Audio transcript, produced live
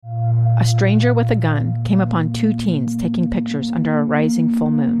a stranger with a gun came upon two teens taking pictures under a rising full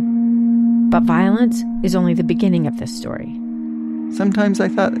moon. But violence is only the beginning of this story. Sometimes I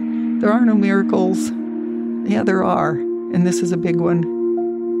thought, there are no miracles. Yeah, there are, and this is a big one.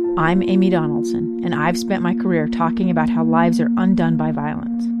 I'm Amy Donaldson, and I've spent my career talking about how lives are undone by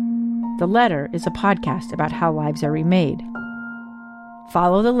violence. The Letter is a podcast about how lives are remade.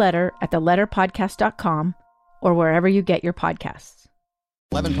 Follow The Letter at theletterpodcast.com or wherever you get your podcasts.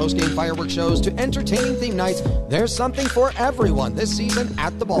 11 post-game fireworks shows to entertaining theme nights. There's something for everyone this season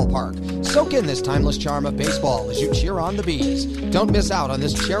at the ballpark. Soak in this timeless charm of baseball as you cheer on the Bees. Don't miss out on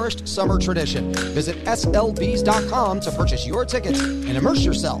this cherished summer tradition. Visit slbees.com to purchase your tickets and immerse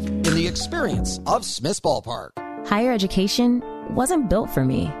yourself in the experience of Smith's Ballpark. Higher education wasn't built for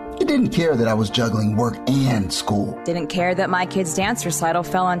me. I didn't care that I was juggling work and school. Didn't care that my kid's dance recital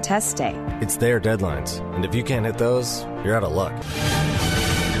fell on test day. It's their deadlines, and if you can't hit those, you're out of luck.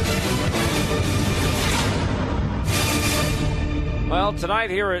 Well, tonight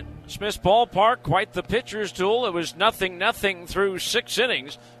here at Smith's Ballpark, quite the pitcher's duel. It was 0-0 through 6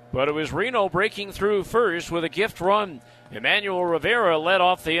 innings, but it was Reno breaking through first with a gift run. Emmanuel Rivera led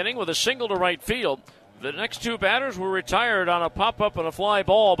off the inning with a single to right field. The next two batters were retired on a pop-up and a fly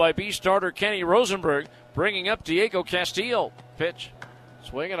ball by B starter Kenny Rosenberg, bringing up Diego Castillo. Pitch.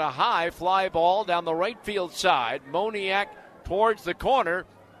 Swinging a high fly ball down the right field side. Moniak towards the corner.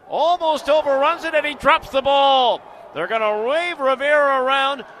 Almost overruns it, and he drops the ball. They're going to wave Rivera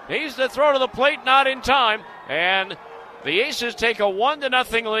around. He's to throw to the plate, not in time. And the Aces take a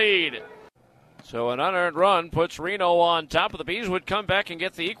 1-0 lead. So an unearned run puts Reno on top. Of the Bees would come back and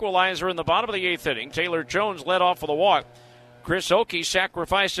get the equalizer in the bottom of the 8th inning. Taylor Jones led off for the walk. Chris Oakey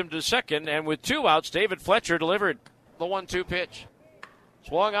sacrificed him to second. And with 2 outs, David Fletcher delivered the 1-2 pitch.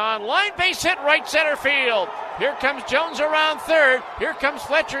 Swung on, line base hit, right center field. Here comes Jones around third. Here comes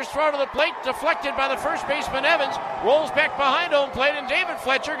Fletcher's throw to the plate, deflected by the first baseman Evans. Rolls back behind home plate, and David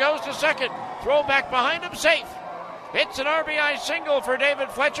Fletcher goes to second. Throw back behind him, safe. It's an RBI single for David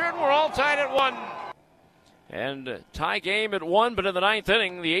Fletcher, and we're all tied at 1. And tie game at 1, but in the 9th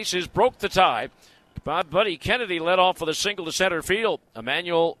inning, the Aces broke the tie. Buddy Kennedy led off with a single to center field.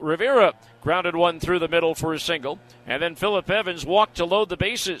 Emmanuel Rivera grounded one through the middle for a single. And then Phillip Evans walked to load the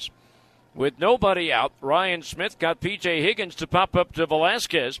bases. With nobody out, Ryan Smith got P.J. Higgins to pop up to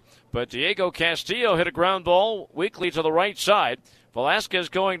Velasquez. But Diego Castillo hit a ground ball weakly to the right side. Velasquez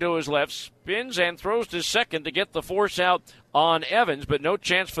going to his left, spins and throws to second to get the force out on Evans, but no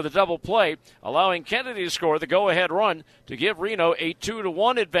chance for the double play, allowing Kennedy to score the go-ahead run to give Reno a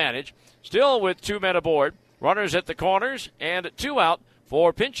 2-1 advantage. Still with 2 men aboard, runners at the corners, and 2 out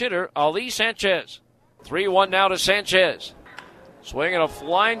for pinch hitter Ali Sanchez. 3-1 now to Sanchez. Swinging a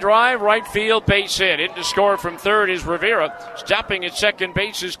flying drive, right field, base hit. In to score from third is Rivera. Stopping at second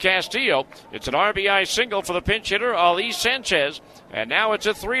base is Castillo. It's an RBI single for the pinch hitter, Ali Sanchez. And now it's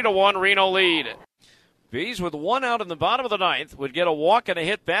a 3-1 Reno lead. Bees with 1 out in the bottom of the 9th would get a walk and a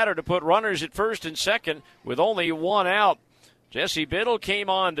hit batter to put runners at first and second with only 1 out. Jesse Biddle came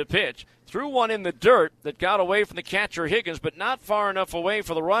on to pitch. Threw one in the dirt that got away from the catcher Higgins, but not far enough away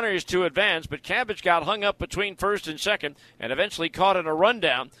for the runners to advance. But Cabbage got hung up between first and second and eventually caught in a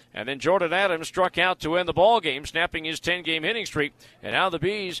rundown. And then Jordan Adams struck out to end the ball game, snapping his 10-game hitting streak. And now the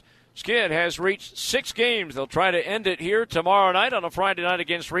Bees' skid has reached 6 games. They'll try to end it here tomorrow night on a Friday night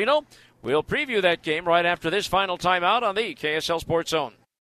against Reno. We'll preview that game right after this final timeout on the KSL Sports Zone.